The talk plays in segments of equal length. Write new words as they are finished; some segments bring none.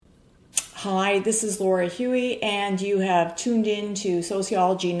Hi, this is Laura Huey, and you have tuned in to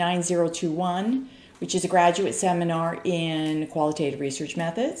Sociology 9021, which is a graduate seminar in qualitative research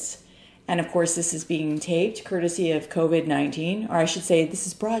methods. And of course, this is being taped courtesy of COVID-19, or I should say, this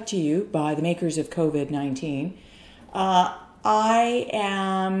is brought to you by the makers of COVID-19. I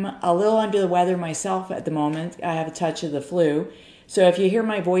am a little under the weather myself at the moment. I have a touch of the flu. So if you hear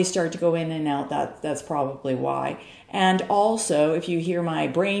my voice start to go in and out, that's probably why. And also, if you hear my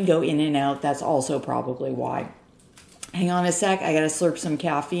brain go in and out, that's also probably why. Hang on a sec. I got to slurp some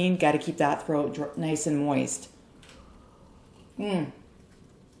caffeine. Got to keep that throat nice and moist. There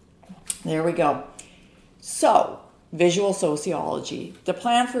we go. So, visual sociology. The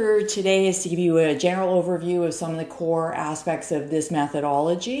plan for today is to give you a general overview of some of the core aspects of this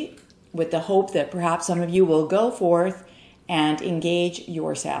methodology, with the hope that perhaps some of you will go forth and engage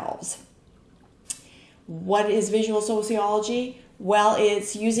yourselves. What is visual sociology? Well,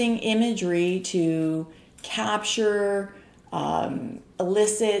 it's using imagery to capture,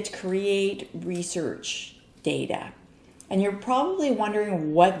 elicit, create research data. And you're probably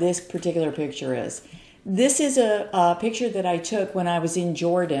wondering what this particular picture is. This is a picture that I took when I was in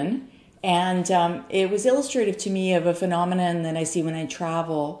Jordan, and it was illustrative to me of a phenomenon that I see when I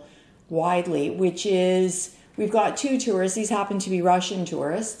travel widely, which is we've got two tourists. These happen to be Russian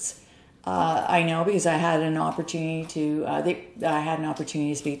tourists. I know because I had an opportunity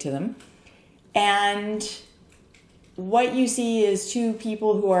to speak to them. And what you see is two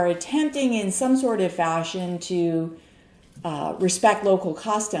people who are attempting in some sort of fashion to respect local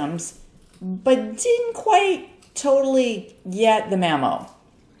customs, but didn't quite totally get the memo.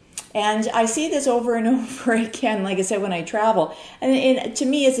 And I see this over and over again, like I said, when I travel. And to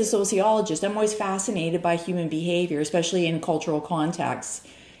me, as a sociologist, I'm always fascinated by human behavior, especially in cultural contexts.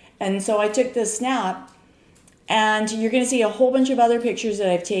 And so I took this snap, and you're going to see a whole bunch of other pictures that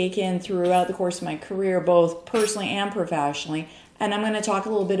I've taken throughout the course of my career, both personally and professionally. And I'm going to talk a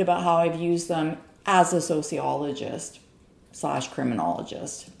little bit about how I've used them as a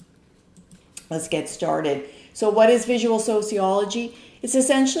sociologist/criminologist. Let's get started. So what is visual sociology? It's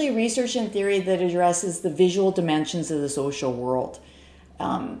essentially research and theory that addresses the visual dimensions of the social world.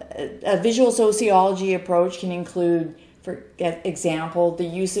 A visual sociology approach can include, for example, the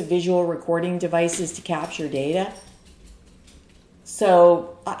use of visual recording devices to capture data.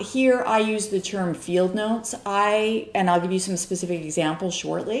 So here I use the term field notes. And I'll give you some specific examples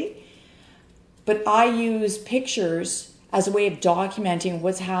shortly. But I use pictures as a way of documenting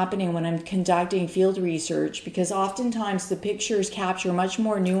what's happening when I'm conducting field research, because oftentimes the pictures capture much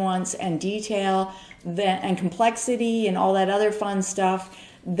more nuance and detail and complexity and all that other fun stuff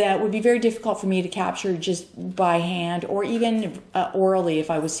that would be very difficult for me to capture just by hand or even orally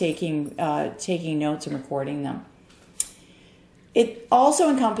if I was taking notes and recording them. It also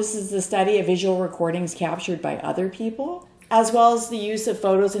encompasses the study of visual recordings captured by other people, as well as the use of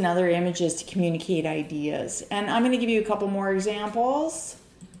photos and other images to communicate ideas. And I'm going to give you a couple more examples.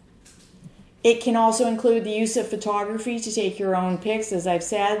 It can also include the use of photography to take your own pics, as I've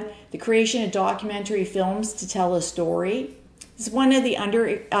said, the creation of documentary films to tell a story. This is one of the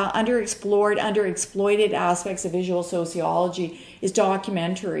underexploited aspects of visual sociology is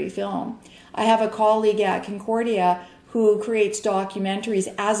documentary film. I have a colleague at Concordia who creates documentaries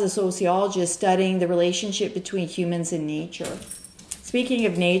as a sociologist studying the relationship between humans and nature. Speaking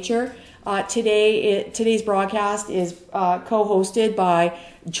of nature, today's broadcast is co-hosted by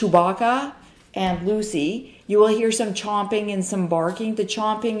Chewbacca and Lucy. You will hear some chomping and some barking. The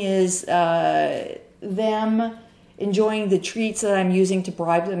chomping is them enjoying the treats that I'm using to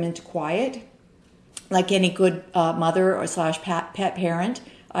bribe them into quiet. Like any good mother or /pet parent,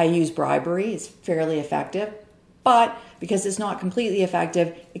 I use bribery. It's fairly effective. But because it's not completely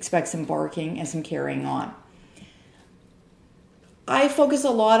effective, expect some barking and some carrying on. I focus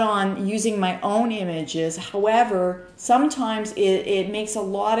a lot on using my own images. However, sometimes it makes a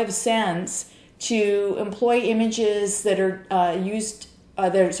lot of sense to employ images that are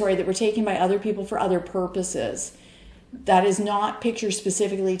that were taken by other people for other purposes. That is not pictures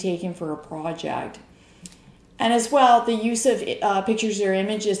specifically taken for a project. And as well, the use of pictures or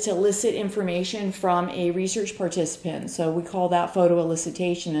images to elicit information from a research participant. So we call that photo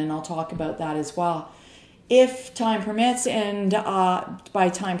elicitation, and I'll talk about that as well. If time permits, and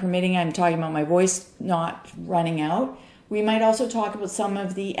by time permitting, I'm talking about my voice not running out, we might also talk about some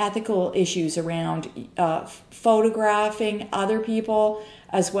of the ethical issues around photographing other people,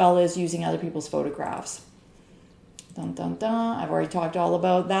 as well as using other people's photographs. Dun, dun, dun. I've already talked all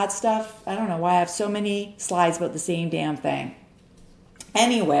about that stuff. I don't know why I have so many slides about the same damn thing.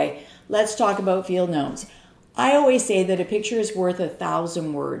 Anyway, let's talk about field notes. I always say that a picture is worth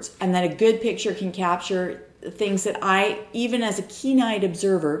 1,000 words, and that a good picture can capture things that I, even as a keen-eyed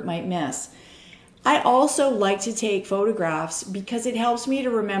observer, might miss. I also like to take photographs because it helps me to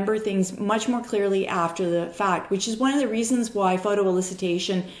remember things much more clearly after the fact, which is one of the reasons why photo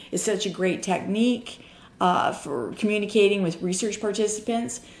elicitation is such a great technique for communicating with research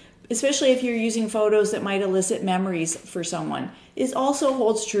participants, especially if you're using photos that might elicit memories for someone. It also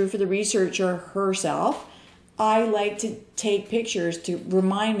holds true for the researcher herself. I like to take pictures to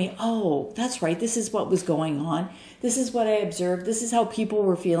remind me, oh, that's right, this is what was going on. This is what I observed. This is how people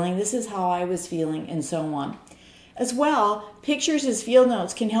were feeling. This is how I was feeling, and so on. As well, pictures as field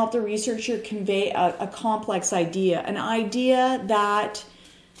notes can help the researcher convey a complex idea, an idea that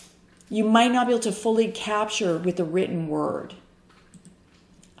you might not be able to fully capture with the written word.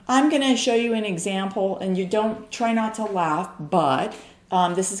 I'm going to show you an example, and you don't try not to laugh, but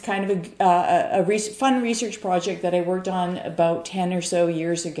this is kind of a fun research project that I worked on about 10 or so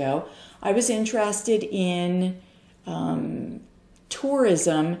years ago. I was interested in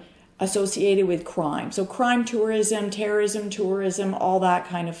tourism associated with crime. So crime tourism, terrorism tourism, all that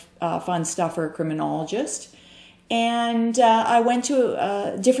kind of fun stuff for a criminologist. And I went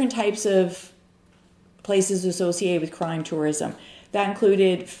to different types of places associated with crime tourism. That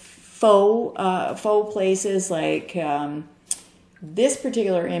included faux places like... this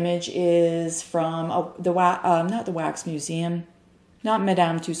particular image is from not the Wax Museum, not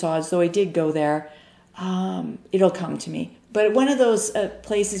Madame Tussauds, though I did go there. It'll come to me. But one of those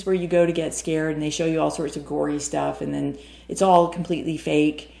places where you go to get scared and they show you all sorts of gory stuff, and then it's all completely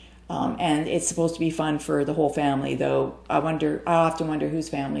fake. And it's supposed to be fun for the whole family, though I often wonder whose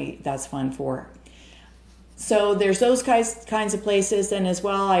family that's fun for. So there's those kinds of places, and as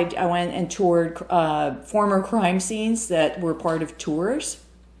well, I went and toured former crime scenes that were part of tours.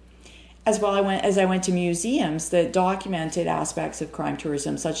 As well, I went to museums that documented aspects of crime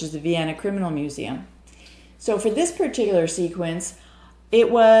tourism, such as the Vienna Criminal Museum. So for this particular sequence,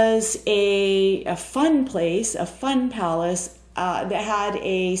 it was a fun place, a fun palace that had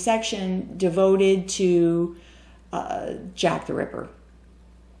a section devoted to Jack the Ripper.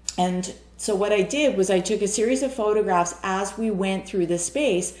 And so what I did was I took a series of photographs as we went through the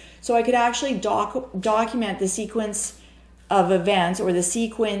space, so I could actually document the sequence of events, or the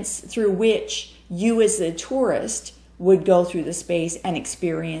sequence through which you as the tourist would go through the space and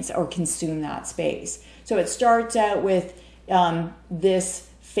experience or consume that space. So it starts out with this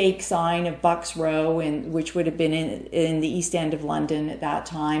fake sign of Bucks Row, which would have been in the East End of London at that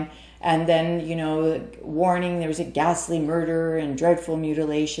time. And then, warning, there's a ghastly murder and dreadful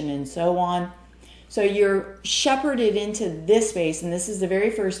mutilation and so on. So you're shepherded into this space, and this is the very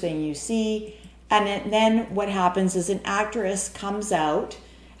first thing you see. And then what happens is an actress comes out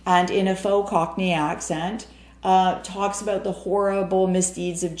and in a faux Cockney accent talks about the horrible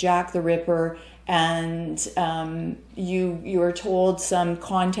misdeeds of Jack the Ripper, and you are told some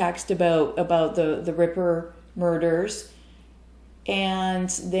context about the Ripper murders. And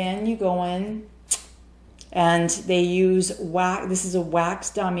then you go in and they use wax. This is a wax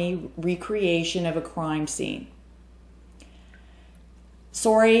dummy recreation of a crime scene.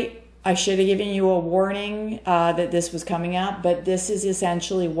 Sorry, I should have given you a warning that this was coming up, but this is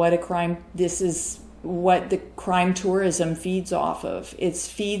essentially what the crime tourism feeds off of. It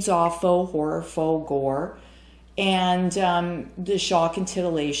feeds off faux horror, faux gore, and the shock and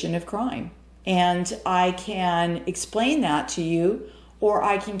titillation of crime. And I can explain that to you, or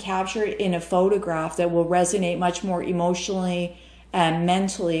I can capture it in a photograph that will resonate much more emotionally and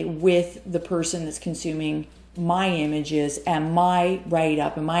mentally with the person that's consuming my images and my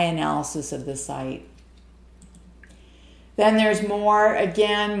write-up and my analysis of the site. Then there's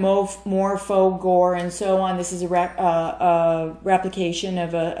more faux gore and so on. This is a replication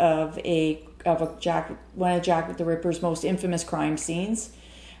of one of Jack the Ripper's most infamous crime scenes.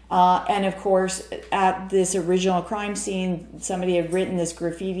 And of course, at this original crime scene, somebody had written this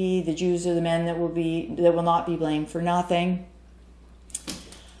graffiti: "The Jews are the men that will not be blamed for nothing."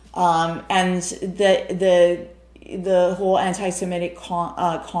 And the whole anti-Semitic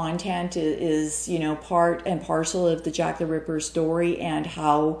content is part and parcel of the Jack the Ripper story and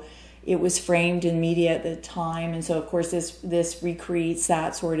how it was framed in media at the time. And so, of course, this recreates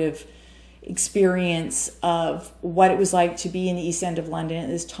that sort of experience of what it was like to be in the East End of London at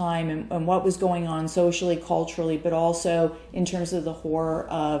this time, and what was going on socially, culturally, but also in terms of the horror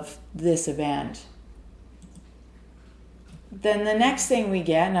of this event. Then the next thing we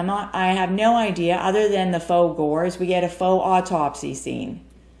get, and I have no idea other than the faux gore, is we get a faux autopsy scene.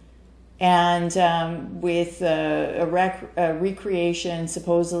 and with a recreation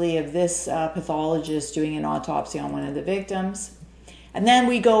supposedly of this pathologist doing an autopsy on one of the victims. And then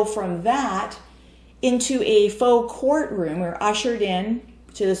we go from that into a faux courtroom. We're ushered in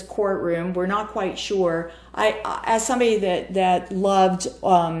to this courtroom. We're not quite sure. As somebody that loved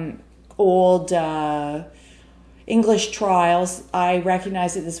old English trials, I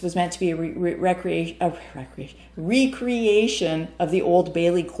recognize that this was meant to be a recreation of the Old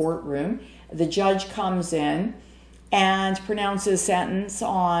Bailey courtroom. The judge comes in and pronounces sentence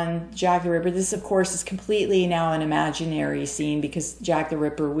on Jack the Ripper. This, of course, is completely now an imaginary scene because Jack the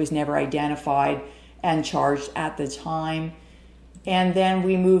Ripper was never identified and charged at the time. And then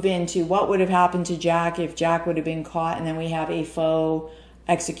we move into what would have happened to Jack if Jack would have been caught, and then we have a faux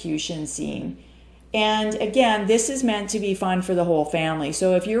execution scene. And again, this is meant to be fun for the whole family.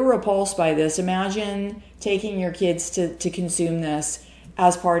 So if you're repulsed by this, imagine taking your kids to consume this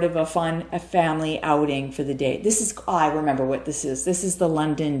as part of a family outing for the day. This is, I remember what this is. This is the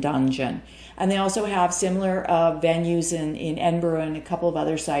London Dungeon. And they also have similar venues in Edinburgh and a couple of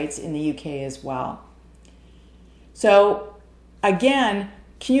other sites in the UK as well. So again,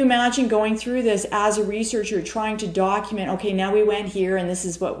 can you imagine going through this as a researcher, trying to document, okay, now we went here and this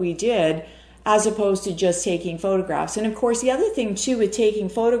is what we did, as opposed to just taking photographs. And of course, the other thing too with taking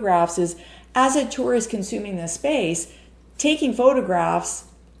photographs is, as a tourist consuming this space, taking photographs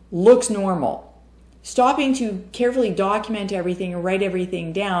looks normal. Stopping to carefully document everything and write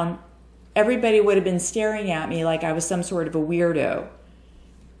everything down, everybody would have been staring at me like I was some sort of a weirdo.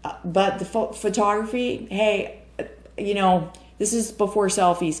 But the photography, hey, this is before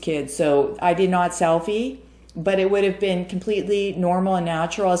selfies, kids, so I did not selfie. But it would have been completely normal and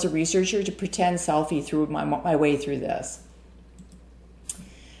natural as a researcher to pretend selfie through my way through this.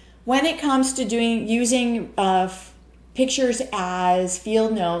 When it comes to using pictures as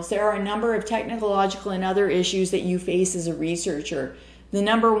field notes, there are a number of technological and other issues that you face as a researcher. The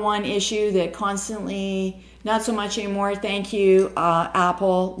number one issue that constantly, not so much anymore, thank you,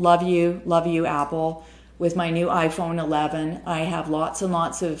 Apple, love you, Apple. With my new iPhone 11, I have lots and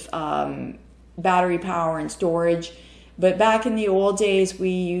lots of battery power and storage. But back in the old days, we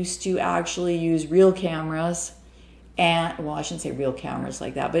used to actually use real cameras. And, well, I shouldn't say real cameras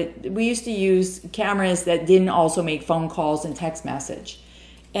like that, but we used to use cameras that didn't also make phone calls and text message.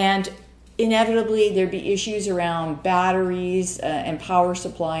 And inevitably, there'd be issues around batteries and power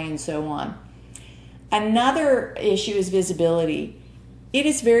supply and so on. Another issue is visibility. It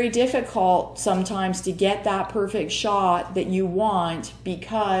is very difficult sometimes to get that perfect shot that you want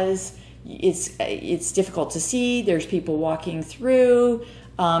because it's difficult to see. There's people walking through.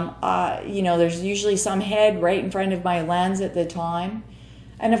 There's usually some head right in front of my lens at the time.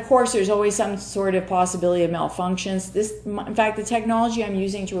 And of course, there's always some sort of possibility of malfunctions. In fact, the technology I'm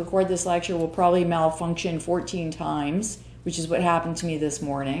using to record this lecture will probably malfunction 14 times, which is what happened to me this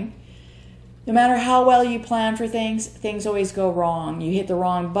morning. No matter how well you plan for things always go wrong. You hit the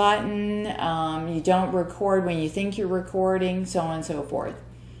wrong button, you don't record when you think you're recording, so on and so forth.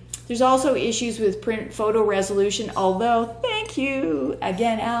 There's also issues with print photo resolution, although, thank you,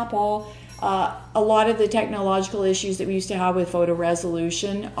 again, Apple, a lot of the technological issues that we used to have with photo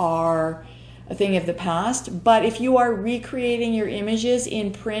resolution are a thing of the past. But if you are recreating your images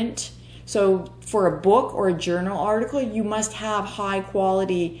in print, so for a book or a journal article, you must have high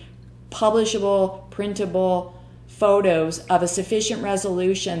quality, publishable, printable photos of a sufficient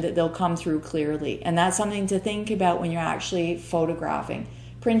resolution that they'll come through clearly. And that's something to think about when you're actually photographing.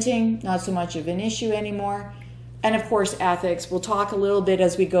 Printing, not so much of an issue anymore. And of course, ethics. We'll talk a little bit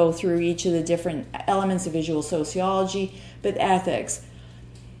as we go through each of the different elements of visual sociology, but ethics.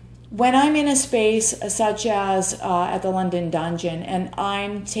 When I'm in a space such as at the London Dungeon and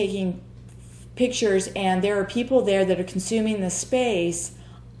I'm taking pictures and there are people there that are consuming the space,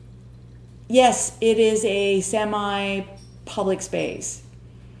 yes, it is a semi-public space.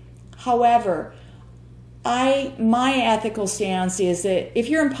 However, my ethical stance is that if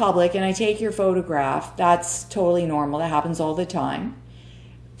you're in public and I take your photograph, that's totally normal. That happens all the time.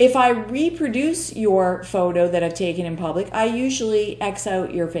 If I reproduce your photo that I've taken in public, I usually X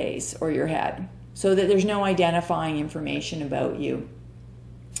out your face or your head so that there's no identifying information about you.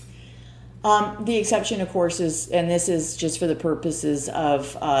 The exception, of course, is, and this is just for the purposes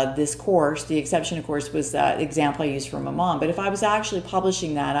of this course, the exception, of course, was that example I used for my mom. But if I was actually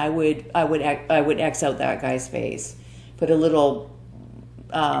publishing that, I would X out that guy's face, put a little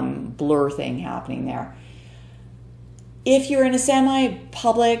blur thing happening there. If you're in a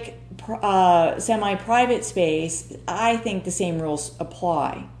semi-public, semi-private space, I think the same rules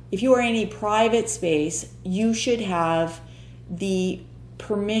apply. If you are in a private space, you should have the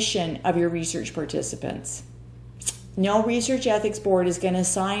permission of your research participants. No research ethics board is going to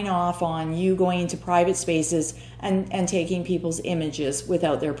sign off on you going into private spaces and taking people's images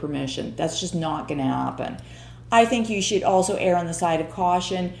without their permission. That's just not going to happen. I think you should also err on the side of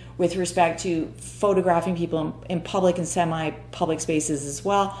caution with respect to photographing people in public and semi-public spaces as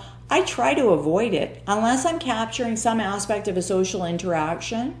well. I try to avoid it unless I'm capturing some aspect of a social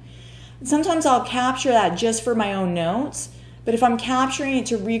interaction. Sometimes I'll capture that just for my own notes, but if I'm capturing it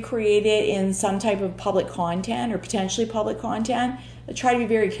to recreate it in some type of public content or potentially public content, I try to be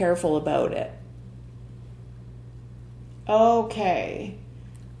very careful about it. Okay.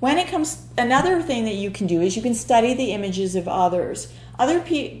 When it comes, another thing that you can do is you can study the images of others. Other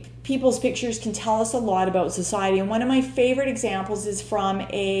people's pictures can tell us a lot about society. And one of my favorite examples is from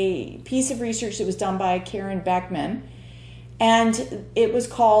a piece of research that was done by Karen Beckman. And it was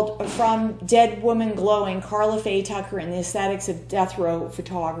called From Dead Woman Glowing, Carla Faye Tucker and the Aesthetics of Death Row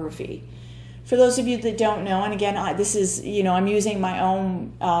Photography. For those of you that don't know, and again, this is, I'm using my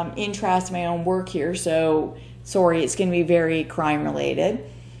own interest, my own work here, so sorry, it's going to be very crime related.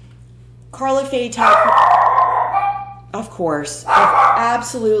 Carla Faye Tucker, of course,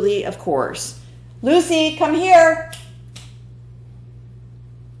 absolutely, of course. Lucy, come here.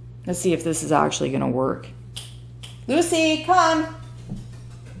 Let's see if this is actually going to work. Lucy, come.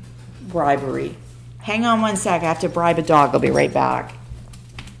 Bribery. Hang on one sec. I have to bribe a dog. I'll be right back.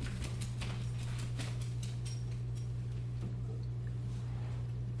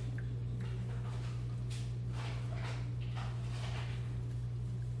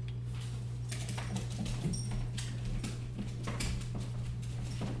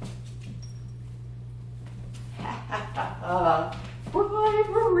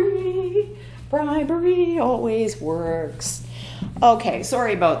 Bribery always works. Okay,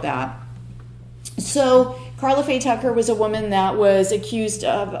 sorry about that. So Carla Faye Tucker was a woman that was accused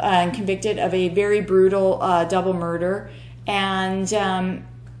of and convicted of a very brutal double murder. And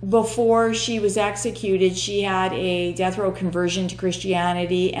before she was executed, she had a death row conversion to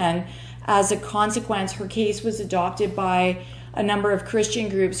Christianity. And as a consequence, her case was adopted by a number of Christian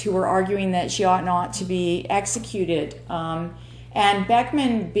groups who were arguing that she ought not to be executed. And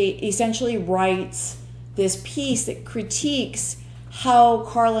Beckman essentially writes this piece that critiques how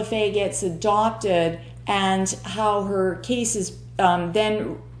Carla Faye gets adopted and how her case is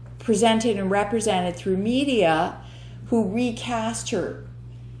then presented and represented through media who recast her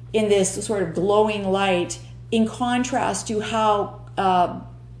in this sort of glowing light, in contrast to how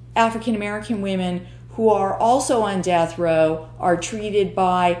African American women who are also on death row are treated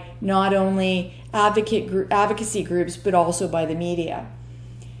by not only advocacy groups but also by the media.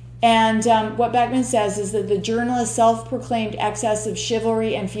 And what Beckman says is that the journalist's self-proclaimed excess of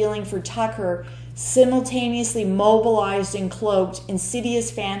chivalry and feeling for Tucker simultaneously mobilized and cloaked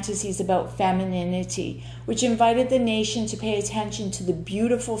insidious fantasies about femininity, which invited the nation to pay attention to the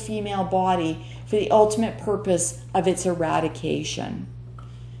beautiful female body for the ultimate purpose of its eradication.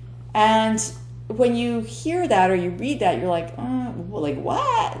 And when you hear that or you read that, you're like, well, like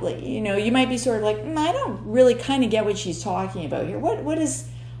what? Like, you might be sort of like, I don't really kind of get what she's talking about here. What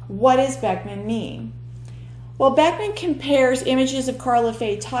does Beckman mean? Well, Beckman compares images of Carla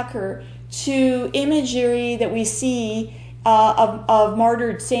Faye Tucker to imagery that we see of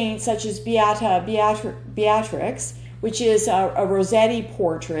martyred saints such as Beatrix, which is a Rossetti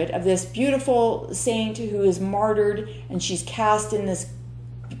portrait of this beautiful saint who is martyred, and she's cast in this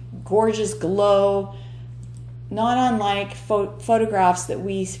gorgeous glow, not unlike photographs that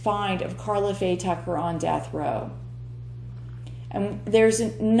we find of Carla Faye Tucker on death row. And there's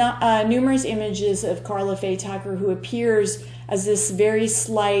numerous images of Carla Faye Tucker who appears as this very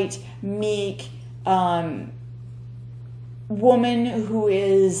slight, meek woman who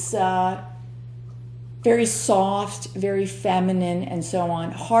is very soft, very feminine, and so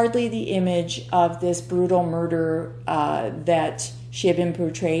on. Hardly the image of this brutal murder that she had been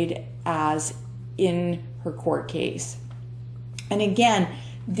portrayed as in her court case. And again,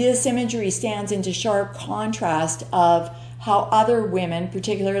 this imagery stands into sharp contrast of how other women,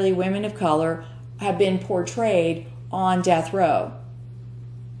 particularly women of color, have been portrayed on death row.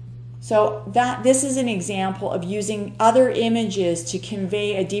 So this is an example of using other images to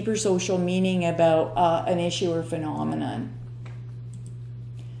convey a deeper social meaning about an issue or phenomenon.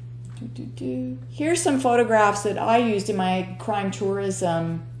 Here's some photographs that I used in my crime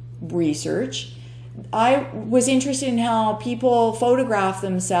tourism research. I was interested in how people photograph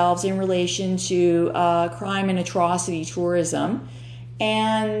themselves in relation to crime and atrocity tourism.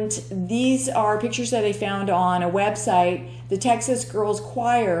 And these are pictures that I found on a website. The Texas Girls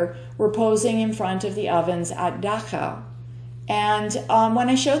Choir were posing in front of the ovens at Dachau. And when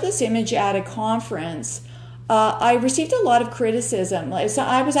I showed this image at a conference, I received a lot of criticism. So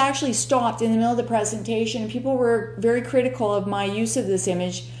I was actually stopped in the middle of the presentation. People were very critical of my use of this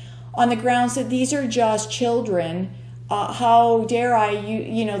image on the grounds that these are just children. How dare I,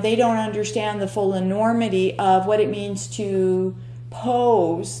 they don't understand the full enormity of what it means to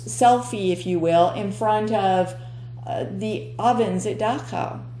pose, selfie, if you will, in front of the ovens at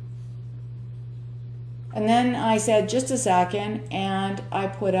Dachau. And then I said, just a second, and I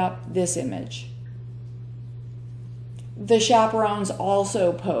put up this image. The chaperones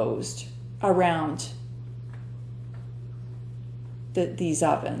also posed around these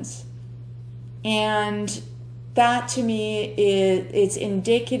ovens. And that to me it's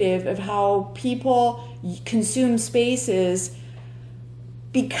indicative of how people consume spaces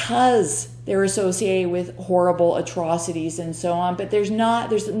because they're associated with horrible atrocities and so on. But there's a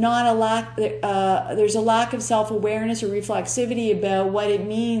lack of self-awareness or reflexivity about what it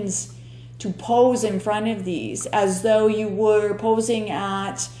means to pose in front of these, as though you were posing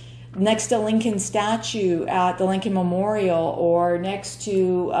next to Lincoln's statue at the Lincoln Memorial, or next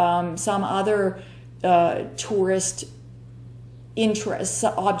to some other tourist interest,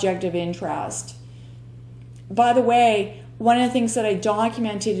 object of interest. By the way, one of the things that I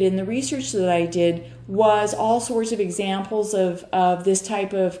documented in the research that I did was all sorts of examples of this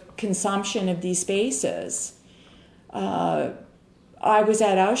type of consumption of these spaces. I was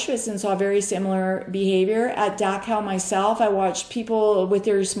at Auschwitz and saw very similar behavior. At Dachau myself, I watched people with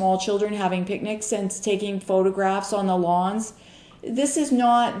their small children having picnics and taking photographs on the lawns. This is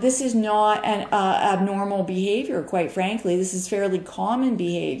not an abnormal behavior, quite frankly. This is fairly common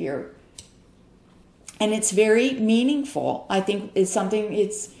behavior. And it's very meaningful. I think it's something,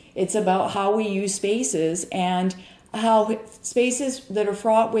 it's about how we use spaces and how spaces that are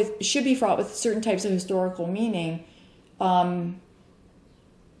should be fraught with certain types of historical meaning, how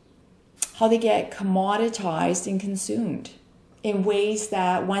they get commoditized and consumed in ways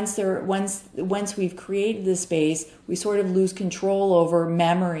that once we've created the space, we sort of lose control over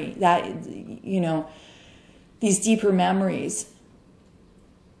memory, these deeper memories.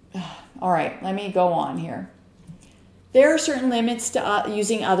 All right, let me go on here. There are certain limits to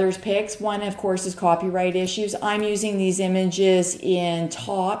using others' pics. One, of course, is copyright issues. I'm using these images in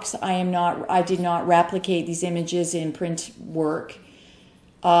talks. I did not replicate these images in print work.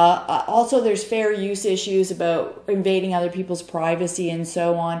 Also, there's fair use issues about invading other people's privacy and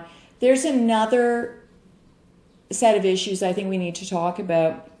so on. There's another set of issues I think we need to talk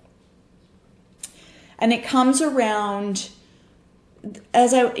about. And it comes around,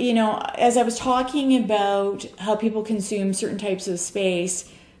 as I was talking about how people consume certain types of space,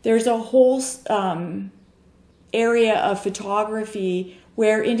 there's a whole area of photography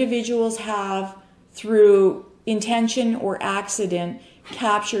where individuals have, through intention or accident,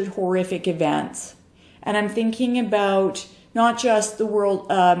 captured horrific events. And I'm thinking about not just the World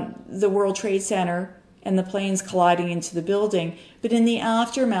Trade Center and the planes colliding into the building, but in the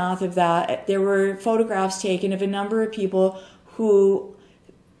aftermath of that, there were photographs taken of a number of people who,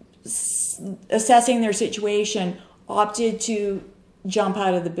 assessing their situation, opted to jump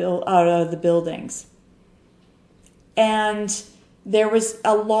out of the buildings. And there was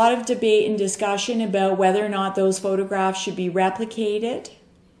a lot of debate and discussion about whether or not those photographs should be replicated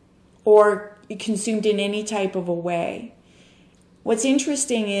or consumed in any type of a way. What's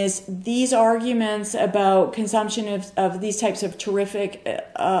interesting is these arguments about consumption of these types of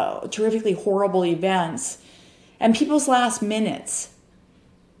terrifically horrible events and people's last minutes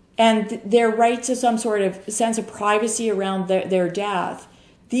and their right to some sort of sense of privacy around their death.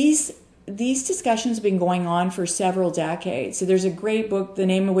 These discussions have been going on for several decades. So there's a great book, the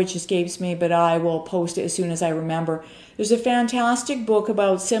name of which escapes me, but I will post it as soon as I remember. There's a fantastic book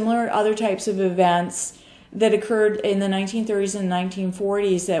about similar other types of events that occurred in the 1930s and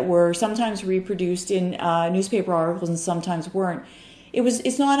 1940s that were sometimes reproduced in newspaper articles and sometimes weren't.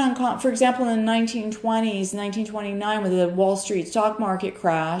 It's not uncommon. For example, in the 1920s, 1929, with the Wall Street stock market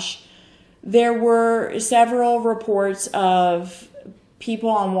crash, there were several reports of people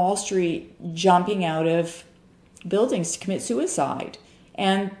on Wall Street jumping out of buildings to commit suicide,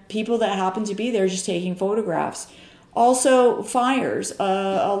 and people that happened to be there just taking photographs. Also, fires.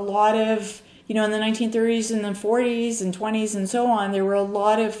 A lot of, in the 1930s and the 40s and 20s and so on, there were a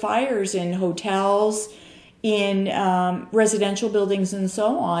lot of fires in hotels, in residential buildings and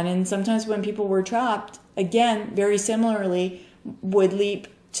so on. And sometimes when people were trapped, again, very similarly, would leap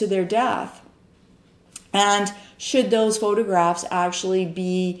to their death. And should those photographs actually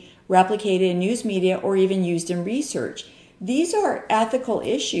be replicated in news media or even used in research? These are ethical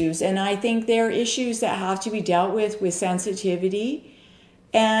issues, and I think they're issues that have to be dealt with sensitivity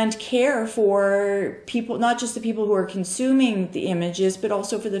and care for people, not just the people who are consuming the images, but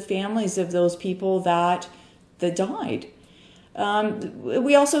also for the families of those people that died.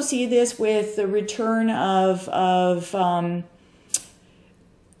 We also see this with the return of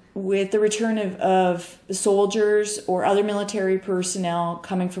soldiers or other military personnel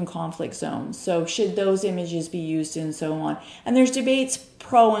coming from conflict zones. So should those images be used and so on? And there's debates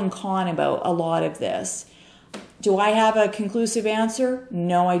pro and con about a lot of this. Do I have a conclusive answer?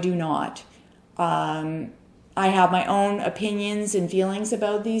 No, I do not. I have my own opinions and feelings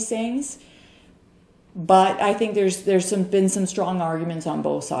about these things, but I think there's been some strong arguments on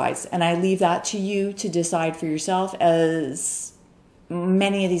both sides, and I leave that to you to decide for yourself, as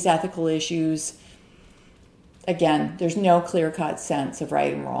many of these ethical issues, again, there's no clear-cut sense of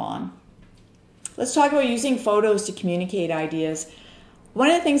right and wrong. Let's talk about using photos to communicate ideas. One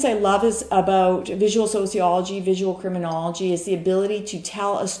of the things I love about visual sociology, visual criminology, is the ability to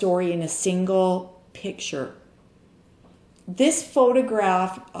tell a story in a single picture. This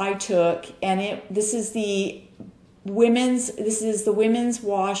photograph I took, and this is the women's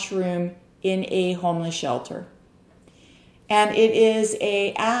washroom in a homeless shelter. And it is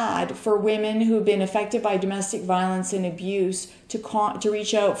an ad for women who've been affected by domestic violence and abuse to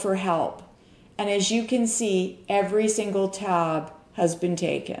reach out for help. And as you can see, every single tab has been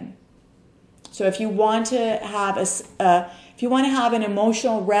taken. So if you want to have an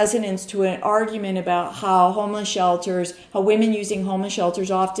emotional resonance to an argument about how women using homeless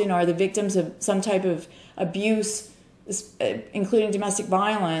shelters often are the victims of some type of abuse, including domestic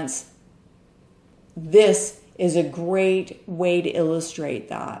violence, this is a great way to illustrate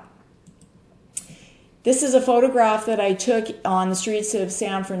that. This is a photograph that I took on the streets of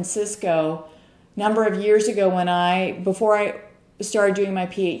San Francisco a number of years ago before I started doing my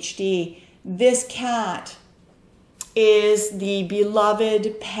PhD. This cat is the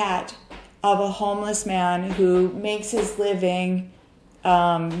beloved pet of a homeless man who makes his living,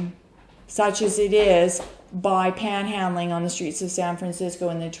 such as it is, by panhandling on the streets of San Francisco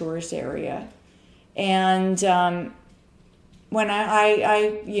in the tourist area. And when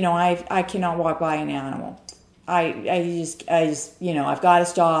I cannot walk by an animal. I just I've got to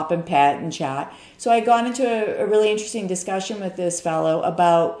stop and pet and chat. So I got into a really interesting discussion with this fellow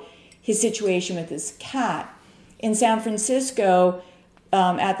about his situation with this cat. In San Francisco,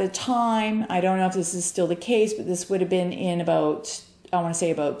 at the time, I don't know if this is still the case, but this would have been in about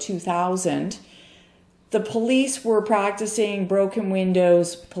 2000. The police were practicing broken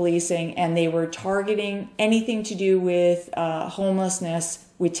windows policing, and they were targeting anything to do with homelessness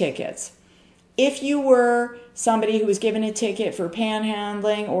with tickets. If you were somebody who was given a ticket for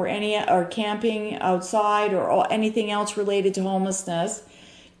panhandling or camping outside or anything else related to homelessness,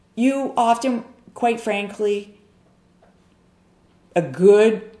 you often, quite frankly, a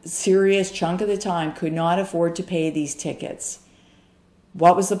good, serious chunk of the time could not afford to pay these tickets.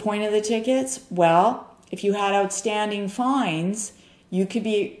 What was the point of the tickets? Well, if you had outstanding fines, you could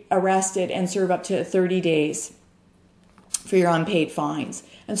be arrested and serve up to 30 days for your unpaid fines.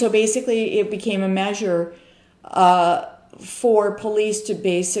 And so basically it became a measure for police to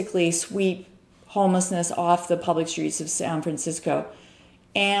basically sweep homelessness off the public streets of San Francisco.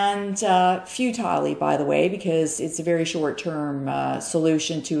 And futilely, by the way, because it's a very short-term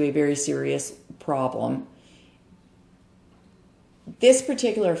solution to a very serious problem. This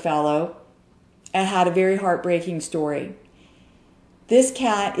particular fellow had a very heartbreaking story. This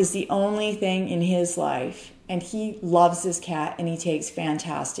cat is the only thing in his life, and he loves this cat, and he takes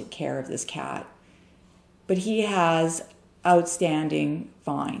fantastic care of this cat. But he has outstanding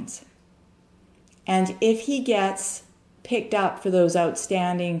fines. And if he gets picked up for those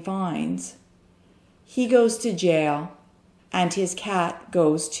outstanding fines, he goes to jail, and his cat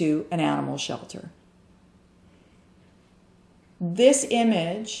goes to an animal shelter. This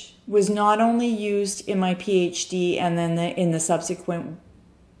image was not only used in my PhD and then in the subsequent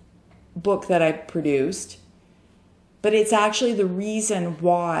book that I produced, but it's actually the reason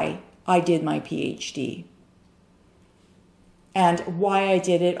why I did my PhD and why I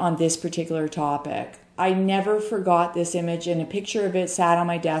did it on this particular topic. I never forgot this image, and a picture of it sat on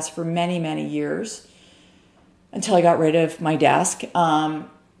my desk for many, many years until I got rid of my desk. It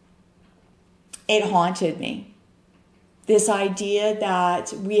haunted me. This idea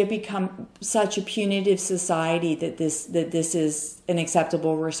that we have become such a punitive society that this is an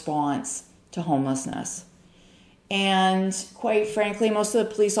acceptable response to homelessness. And quite frankly, most of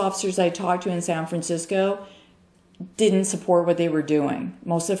the police officers I talked to in San Francisco didn't support what they were doing.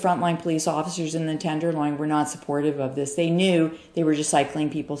 Most of the frontline police officers in the Tenderloin were not supportive of this. They knew they were just cycling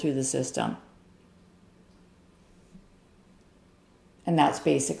people through the system. And that's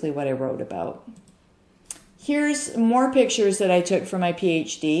basically what I wrote about. Here's more pictures that I took for my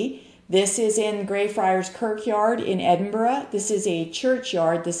PhD. This is in Greyfriars Kirkyard in Edinburgh. This is a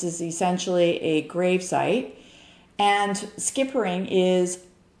churchyard. This is essentially a grave site. And skippering is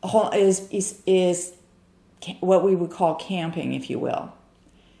what we would call camping, if you will.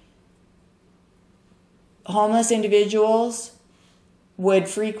 Homeless individuals would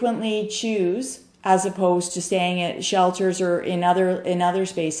frequently choose, as opposed to staying at shelters or in other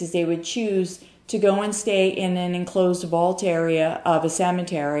spaces, they would choose to go and stay in an enclosed vault area of a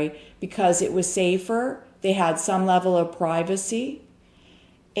cemetery because it was safer. They had some level of privacy,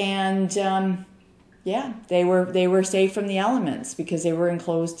 and they were safe from the elements because they were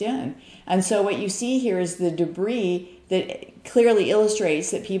enclosed in. And so what you see here is the debris that clearly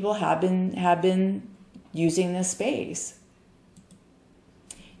illustrates that people have been using this space.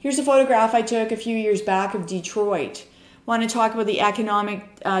 Here's a photograph I took a few years back of Detroit. I want to talk about the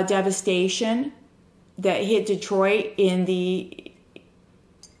economic devastation that hit Detroit in the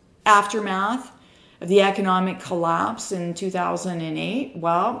aftermath of the economic collapse in 2008.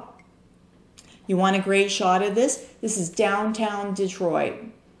 Well, you want a great shot of this? This is downtown Detroit.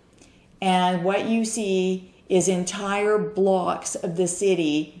 And what you see is entire blocks of the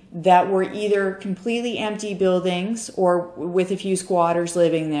city that were either completely empty buildings or with a few squatters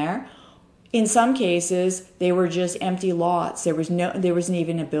living there. In some cases, they were just empty lots. There wasn't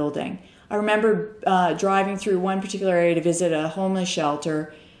even a building. I remember driving through one particular area to visit a homeless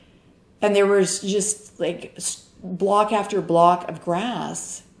shelter, and there was just like block after block of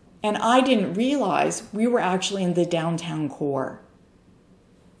grass. And I didn't realize we were actually in the downtown core.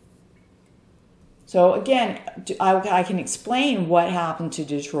 So again, I can explain what happened to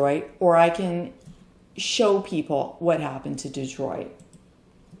Detroit, or I can show people what happened to Detroit.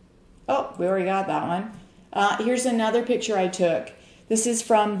 Oh, we already got that one. Here's another picture I took. This is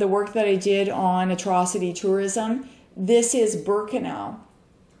from the work that I did on atrocity tourism. This is Birkenau.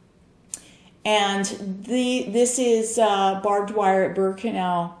 And this is barbed wire at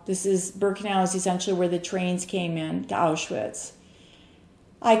Birkenau. Birkenau is essentially where the trains came in to Auschwitz.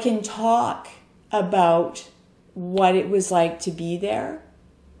 I can talk about what it was like to be there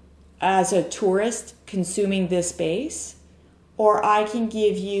as a tourist consuming this space, or I can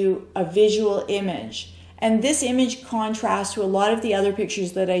give you a visual image. And this image contrasts to a lot of the other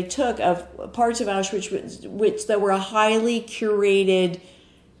pictures that I took of parts of Auschwitz which that were a highly curated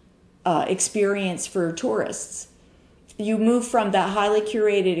experience for tourists. You move from that highly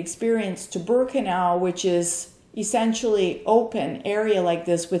curated experience to Birkenau, which is essentially open area like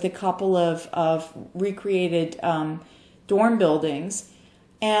this with a couple of recreated dorm buildings,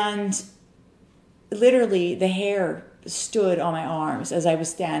 and literally the hair stood on my arms as I was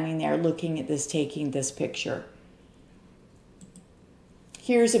standing there looking at this, taking this picture.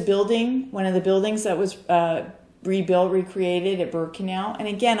 Here's a building, one of the buildings that was rebuilt, recreated at Birkenau, and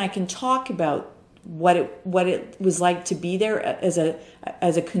again I can talk about what it was like to be there as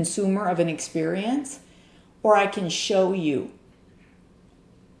a consumer of an experience, or I can show you.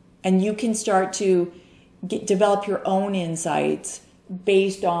 And you can start to develop your own insights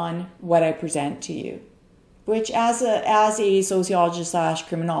based on what I present to you, which as a sociologist /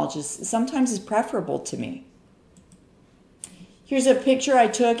 criminologist sometimes is preferable to me. Here's a picture I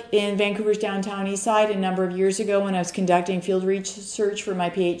took in Vancouver's downtown east side a number of years ago when I was conducting field research for my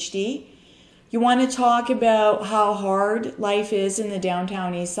PhD. You want to talk about how hard life is in the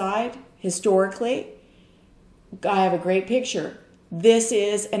downtown east side historically? I have a great picture. This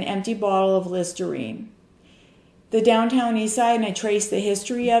is an empty bottle of Listerine. The downtown east side, and I traced the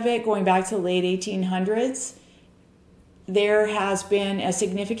history of it going back to the late 1800s. There has been a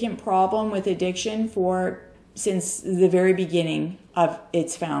significant problem with addiction since the very beginning of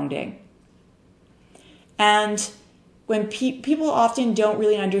its founding. And when people often don't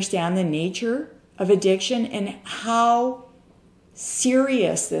really understand the nature of addiction and how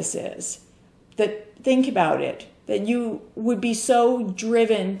serious this is, that think about it, that you would be so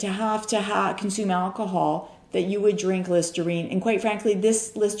driven to have consume alcohol that you would drink Listerine. And quite frankly,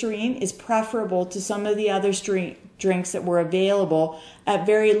 this Listerine is preferable to some of the other drinks that were available at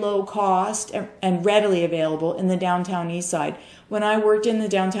very low cost and readily available in the downtown east side. When I worked in the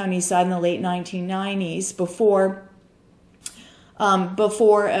downtown east side in the late 1990s, before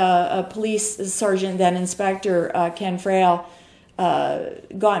a police sergeant, then Inspector Ken Frail,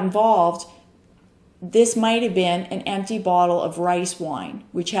 got involved, this might have been an empty bottle of rice wine,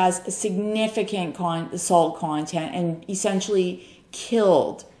 which has a significant salt content and essentially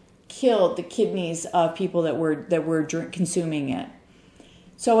killed the kidneys of people that were consuming it.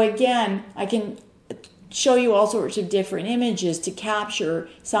 So again, I can show you all sorts of different images to capture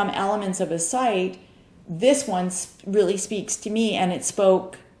some elements of a site. This one really speaks to me, and it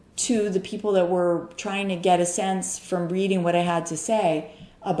spoke to the people that were trying to get a sense from reading what I had to say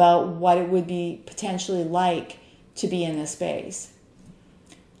about what it would be potentially like to be in this space.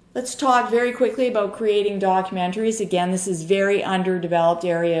 Let's talk very quickly about creating documentaries. Again, this is very underdeveloped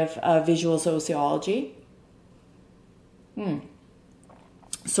area of visual sociology.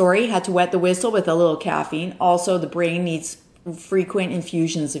 Sorry, had to wet the whistle with a little caffeine. Also, the brain needs frequent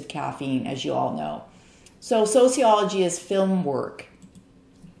infusions of caffeine, as you all know. So sociology is film work.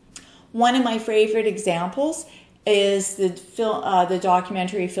 One of my favorite examples is the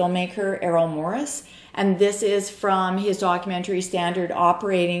documentary filmmaker Errol Morris. And this is from his documentary Standard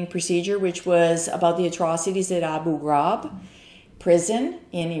Operating Procedure, which was about the atrocities at Abu Ghraib prison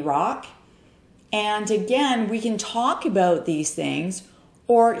in Iraq. And again, we can talk about these things,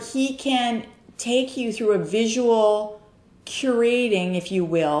 or he can take you through a visual curating, if you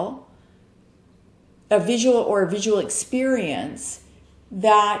will, a visual experience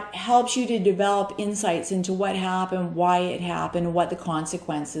that helps you to develop insights into what happened, why it happened, what the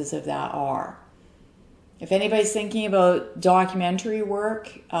consequences of that are. If anybody's thinking about documentary work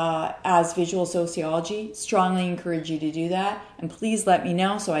as visual sociology, strongly encourage you to do that. And please let me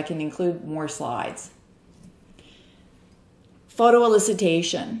know so I can include more slides. Photo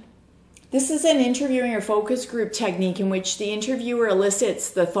elicitation. This is an interviewing or focus group technique in which the interviewer elicits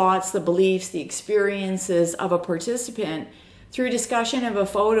the thoughts, the beliefs, the experiences of a participant through discussion of a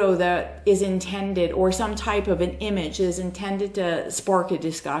photo that is intended, or some type of an image that is intended to spark a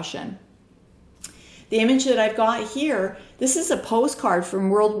discussion. The image that I've got here, this is a postcard from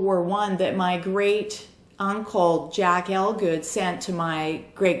World War I that my great uncle Jack Elgood sent to my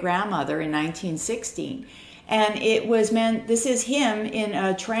great grandmother in 1916. And it was meant, this is him in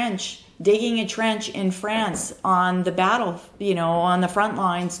a trench, digging a trench in France on the battle, on the front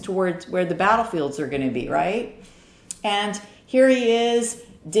lines towards where the battlefields are going to be, right? And here he is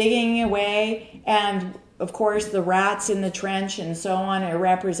digging away, and of course the rats in the trench and so on are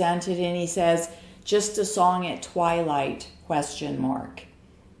represented, and he says, "Just a song at twilight, ?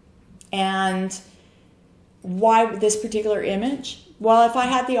 And why this particular image? Well, if I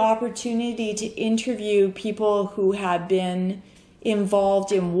had the opportunity to interview people who had been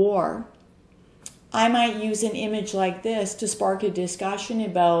involved in war, I might use an image like this to spark a discussion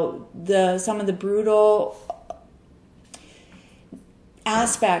about some of the brutal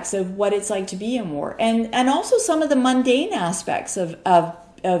aspects of what it's like to be in war, and also some of the mundane aspects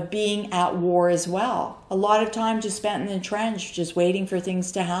of being at war as well. A lot of time just spent in the trench just waiting for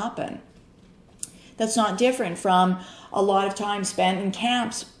things to happen. That's not different from a lot of time spent in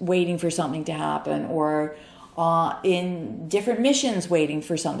camps waiting for something to happen, or in different missions waiting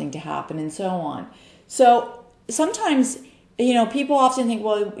for something to happen, and so on. So sometimes, people often think,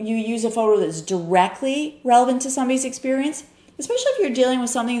 well, you use a photo that's directly relevant to somebody's experience, especially if you're dealing with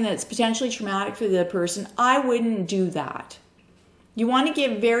something that's potentially traumatic for the person. I wouldn't do that. You want to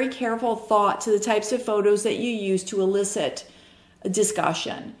give very careful thought to the types of photos that you use to elicit a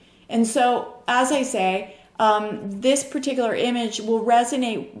discussion. And so, as I say, this particular image will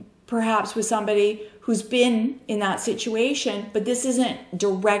resonate perhaps with somebody who's been in that situation, but this isn't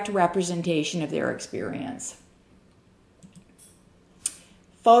direct representation of their experience.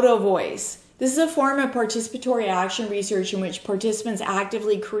 Photo voice. This is a form of participatory action research in which participants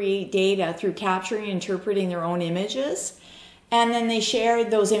actively create data through capturing and interpreting their own images. And then they share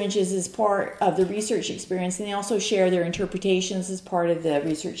those images as part of the research experience, and they also share their interpretations as part of the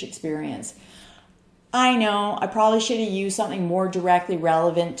research experience. I know I probably should have used something more directly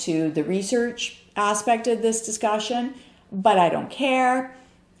relevant to the research aspect of this discussion, but I don't care.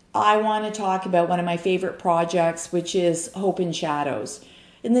 I want to talk about one of my favorite projects, which is Hope in Shadows.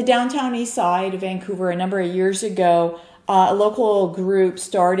 In the downtown east side of Vancouver, a number of years ago, a local group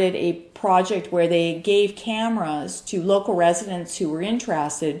started a project where they gave cameras to local residents who were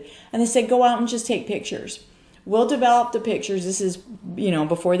interested, and they said, go out and just take pictures. We'll develop the pictures. This is,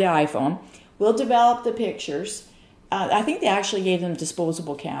 before the iPhone. We'll develop the pictures. I think they actually gave them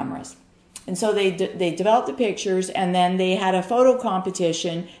disposable cameras. And so they developed the pictures, and then they had a photo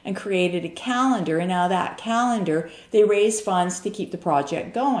competition and created a calendar. And now that calendar, they raised funds to keep the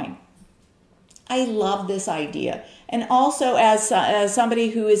project going. I love this idea. And also as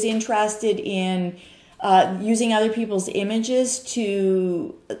somebody who is interested in using other people's images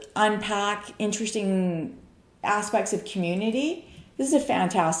to unpack interesting aspects of community. This is a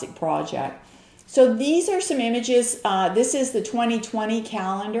fantastic project. So these are some images. This is the 2020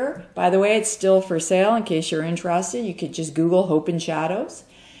 calendar. By the way, it's still for sale in case you're interested. You could just Google Hope in Shadows.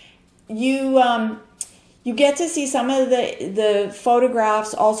 You get to see some of the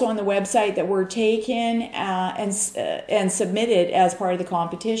photographs also on the website that were taken and submitted as part of the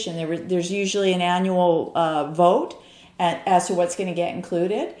competition. There's usually an annual vote as to what's going to get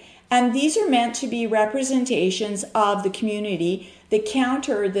included. And these are meant to be representations of the community that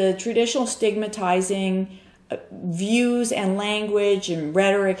counter the traditional stigmatizing views and language and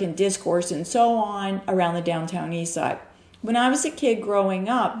rhetoric and discourse and so on around the downtown east side. When I was a kid growing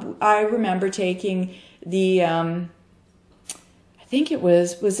up, I remember taking the, I think it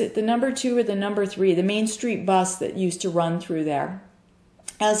was it the number 2 or the number 3, the Main Street bus that used to run through there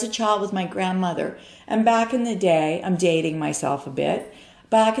as a child with my grandmother. And back in the day, I'm dating myself a bit,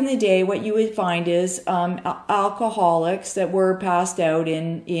 back in the day, what you would find is alcoholics that were passed out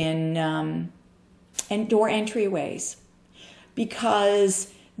in door entryways,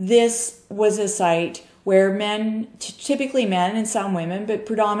 because this was a site where men, typically men and some women, but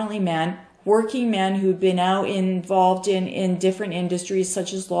predominantly men, working men who'd been out involved in different industries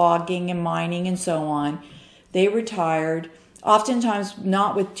such as logging and mining and so on, they retired, oftentimes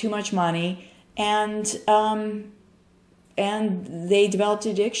not with too much money, and they developed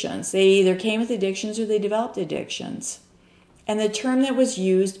addictions. They either came with addictions or they developed addictions. And the term that was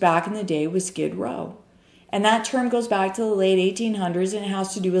used back in the day was skid row. And that term goes back to the late 1800s, and it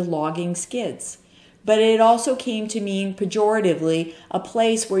has to do with logging skids. But it also came to mean pejoratively a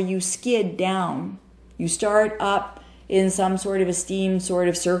place where you skid down. You start up in some sort of esteemed sort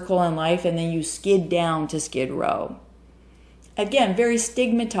of circle in life, and then you skid down to skid row. Again, very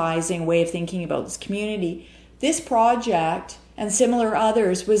stigmatizing way of thinking about this community. This project and similar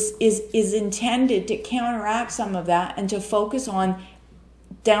others is intended to counteract some of that and to focus on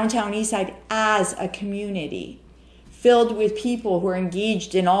downtown Eastside as a community filled with people who are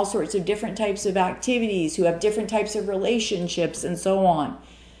engaged in all sorts of different types of activities, who have different types of relationships and so on.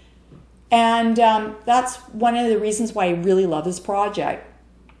 And that's one of the reasons why I really love this project.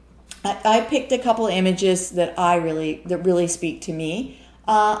 I picked a couple of images that really speak to me.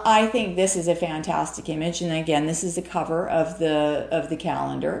 I think this is a fantastic image, and again, this is the cover of the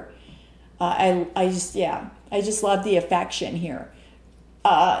calendar. I just love the affection here.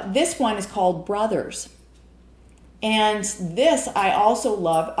 This one is called Brothers, and this I also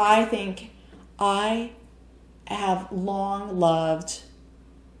love. I think I have long loved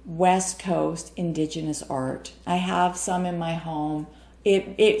West Coast Indigenous art. I have some in my home.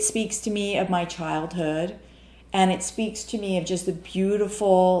 It speaks to me of my childhood. And it speaks to me of just the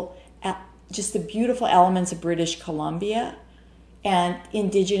beautiful elements of British Columbia and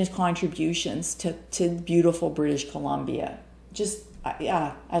Indigenous contributions to beautiful British Columbia.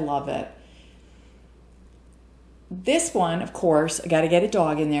 I love it. This one, of course, I got to get a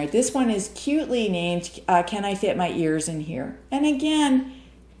dog in there. This one is cutely named, Can I Fit My Ears in Here? And again,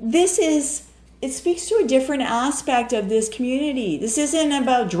 it speaks to a different aspect of this community. This isn't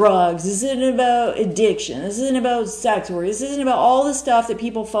about drugs. This isn't about addiction. This isn't about sex work. This isn't about all the stuff that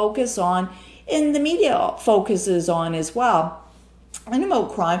people focus on and the media focuses on as well. And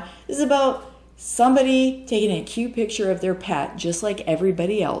about crime. This is about somebody taking a cute picture of their pet just like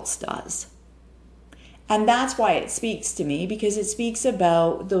everybody else does. And that's why it speaks to me, because it speaks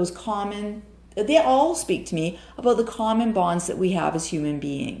about they all speak to me about the common bonds that we have as human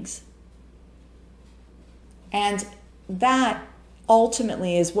beings. And that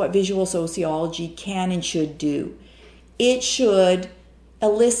ultimately is what visual sociology can and should do. It should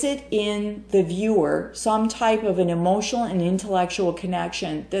elicit in the viewer some type of an emotional and intellectual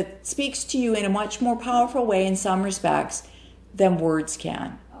connection that speaks to you in a much more powerful way in some respects than words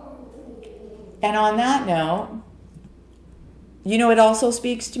can. And on that note, you know, it also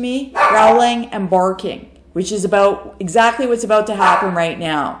speaks to me, growling and barking, which is about exactly what's about to happen right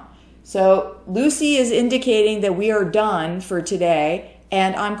now. So Lucy is indicating that we are done for today,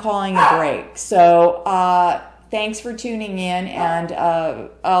 and I'm calling a break. So thanks for tuning in, and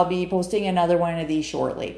I'll be posting another one of these shortly.